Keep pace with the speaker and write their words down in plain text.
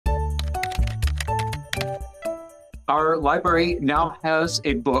Our library now has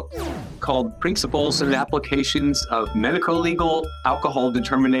a book called Principles and Applications of Medicolegal Alcohol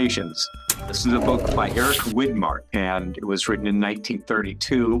Determinations. This is a book by Eric Widmark, and it was written in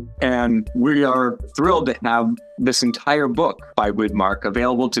 1932. And we are thrilled to have this entire book by Widmark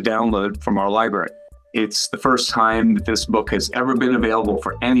available to download from our library. It's the first time that this book has ever been available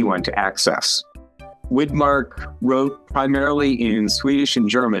for anyone to access. Widmark wrote primarily in Swedish and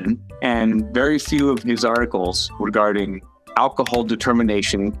German, and very few of his articles regarding alcohol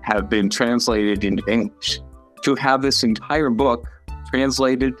determination have been translated into English. To have this entire book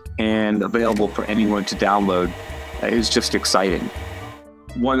translated and available for anyone to download is just exciting.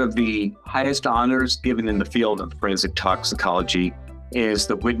 One of the highest honors given in the field of forensic toxicology is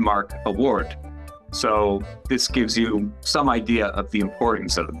the Widmark Award. So this gives you some idea of the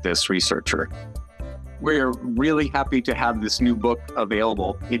importance of this researcher. We're really happy to have this new book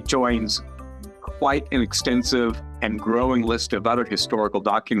available. It joins quite an extensive and growing list of other historical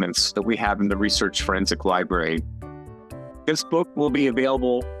documents that we have in the Research Forensic Library. This book will be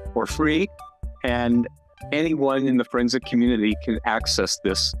available for free, and anyone in the forensic community can access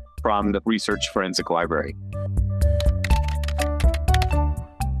this from the Research Forensic Library.